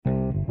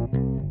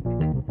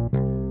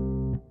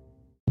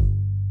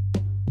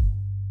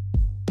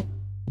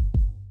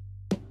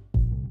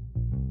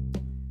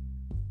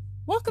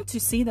Welcome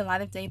to See the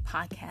Light of Day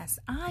podcast.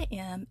 I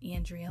am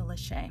Andrea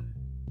Lachey.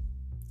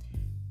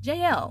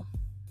 Jael,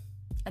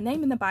 a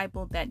name in the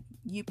Bible that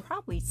you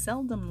probably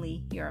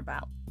seldomly hear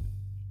about.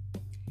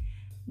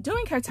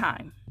 During her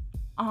time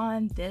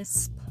on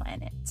this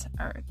planet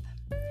Earth,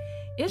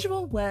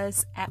 Israel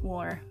was at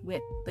war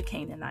with the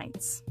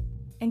Canaanites,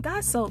 and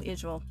God sold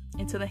Israel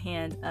into the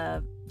hand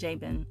of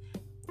Jabin,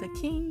 the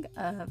king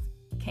of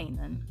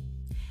Canaan,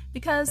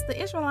 because the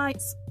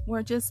Israelites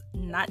were just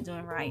not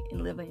doing right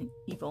and living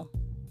evil.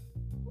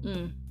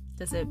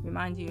 Does it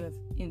remind you of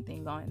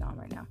anything going on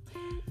right now?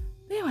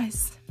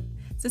 Anyways,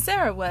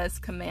 Sisera was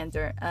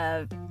commander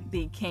of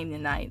the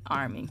Canaanite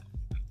army,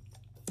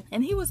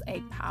 and he was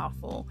a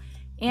powerful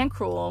and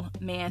cruel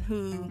man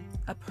who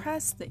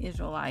oppressed the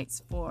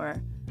Israelites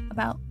for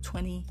about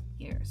 20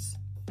 years.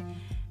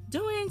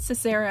 During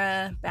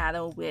Sisera's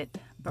battle with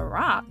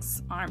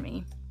Barak's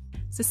army,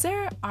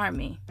 Sisera's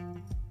army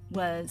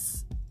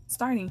was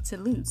starting to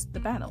lose the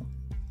battle.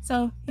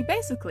 So he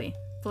basically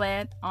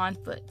fled on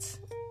foot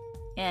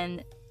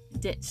and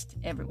ditched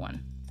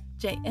everyone.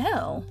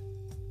 Jael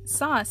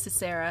saw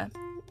Sisera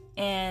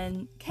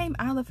and came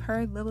out of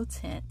her little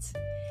tent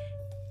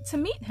to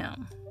meet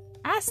him.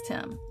 Asked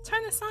him,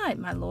 "Turn aside,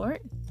 my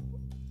lord.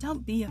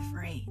 Don't be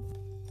afraid."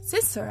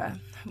 Sisera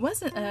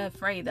wasn't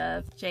afraid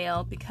of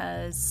Jael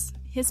because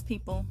his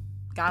people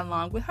got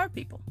along with her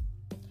people.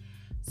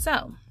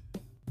 So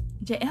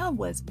Jael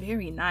was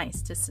very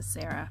nice to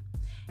Sisera,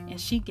 and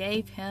she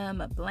gave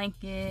him a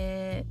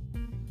blanket,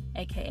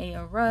 aka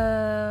a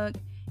rug,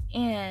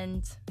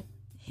 and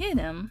hid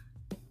him,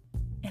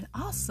 and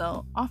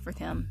also offered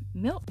him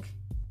milk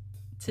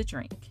to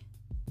drink.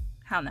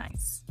 How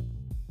nice.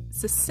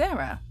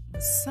 Sisera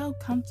was so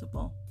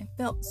comfortable and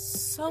felt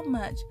so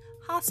much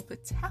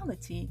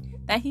hospitality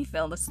that he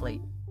fell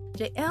asleep.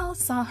 Jael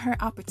saw her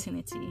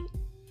opportunity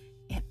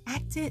and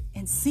acted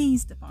and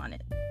seized upon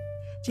it.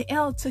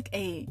 Jael took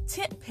a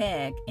tent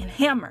peg and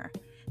hammer,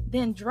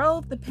 then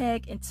drove the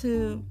peg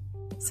into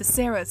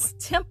Sisera's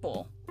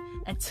temple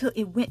until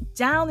it went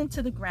down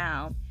into the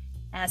ground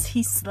as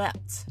he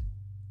slept,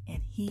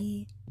 and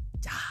he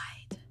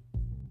died.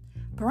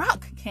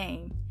 Barak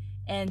came,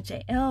 and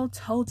Jael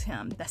told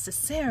him that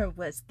Sisera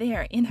was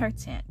there in her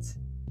tent.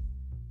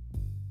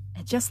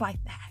 And just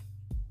like that,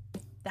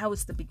 that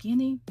was the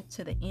beginning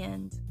to the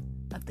end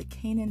of the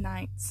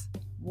Canaanites'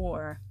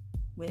 war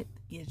with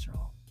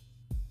Israel.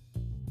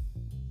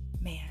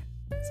 Man,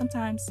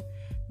 sometimes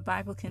the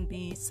Bible can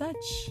be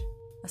such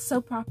a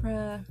soap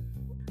opera,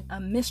 a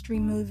mystery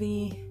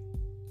movie,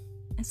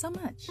 and so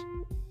much.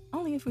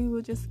 Only if we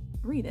would just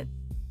read it.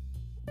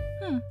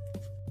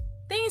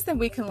 Things that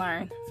we can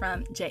learn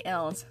from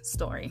Jael's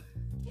story.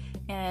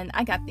 And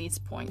I got these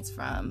points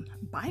from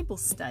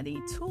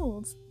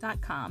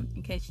BibleStudyTools.com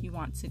in case you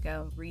want to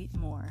go read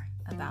more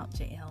about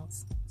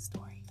Jael's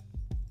story.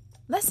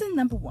 Lesson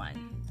number 1.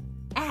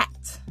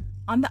 Act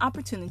on the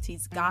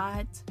opportunities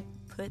God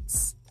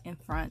puts in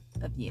front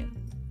of you.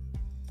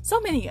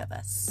 So many of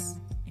us,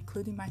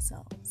 including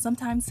myself,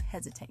 sometimes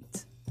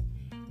hesitate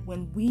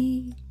when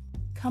we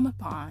come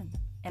upon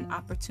an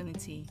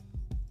opportunity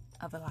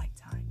of a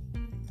lifetime.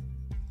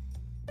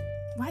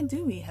 Why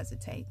do we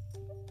hesitate?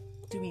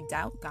 Do we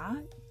doubt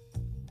God?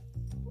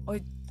 Or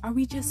are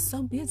we just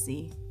so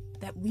busy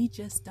that we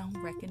just don't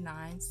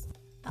recognize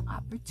the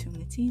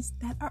opportunities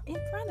that are in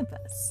front of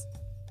us?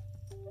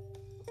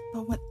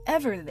 But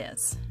whatever it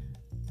is,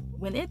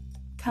 when it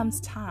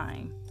comes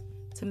time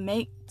to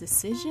make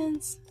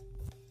decisions,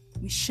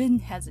 we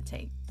shouldn't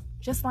hesitate.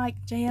 Just like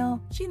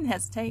Jael, she didn't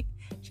hesitate.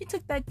 She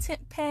took that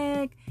tent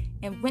peg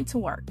and went to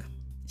work.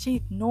 She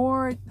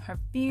ignored her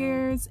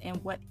fears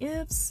and what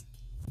ifs.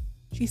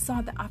 She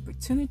saw the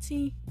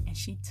opportunity and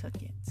she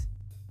took it.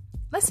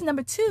 Lesson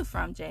number 2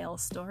 from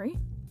Jael's story.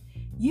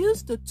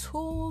 Use the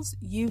tools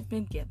you've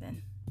been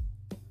given.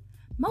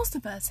 Most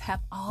of us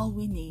have all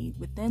we need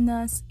within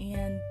us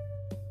and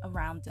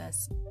around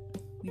us.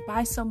 We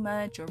buy so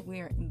much, or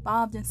we're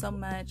involved in so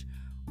much,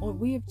 or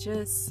we have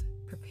just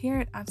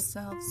prepared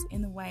ourselves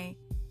in a way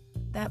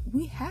that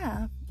we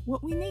have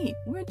what we need.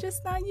 We're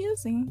just not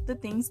using the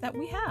things that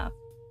we have.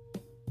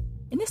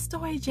 In this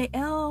story,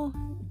 Jael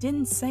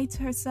didn't say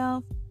to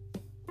herself,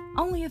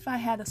 "Only if I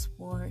had a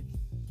sword,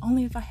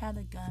 only if I had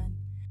a gun,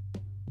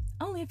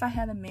 only if I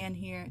had a man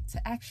here to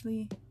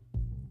actually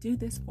do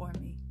this for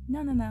me."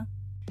 No.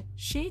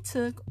 She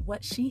took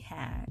what she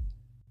had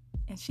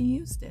and she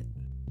used it.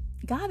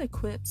 God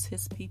equips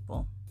his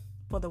people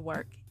for the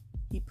work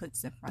he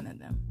puts in front of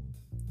them.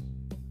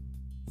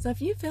 So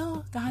if you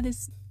feel God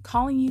is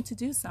calling you to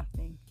do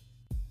something,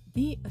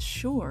 be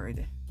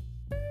assured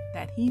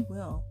that he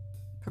will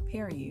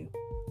prepare you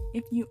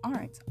if you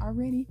aren't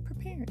already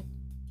prepared.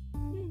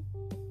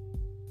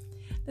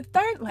 The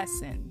third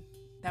lesson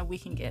that we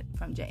can get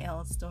from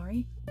Jael's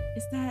story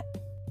is that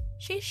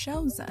she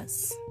shows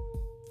us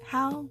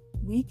how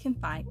we can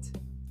fight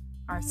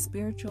our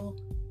spiritual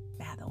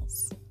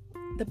battles.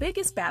 The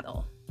biggest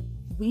battle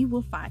we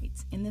will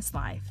fight in this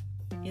life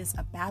is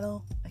a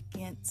battle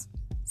against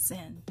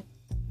sin.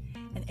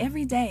 And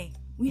every day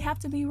we have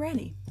to be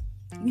ready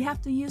We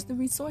have to use the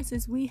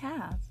resources we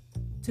have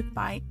to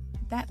fight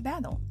that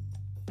battle.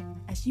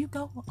 As you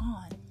go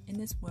on in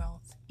this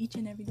world each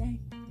and every day,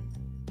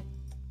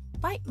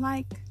 fight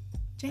like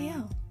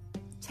JL.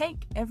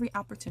 Take every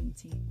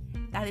opportunity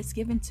that is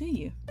given to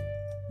you.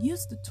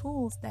 Use the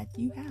tools that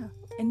you have.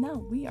 And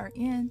know we are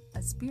in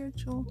a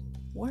spiritual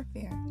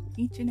warfare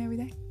each and every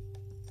day.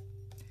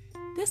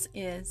 This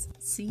is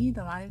See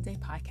the Light of Day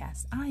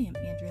podcast. I am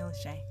Andrea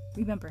Lachey.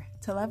 Remember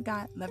to love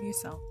God, love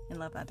yourself, and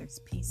love others.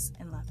 Peace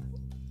and love.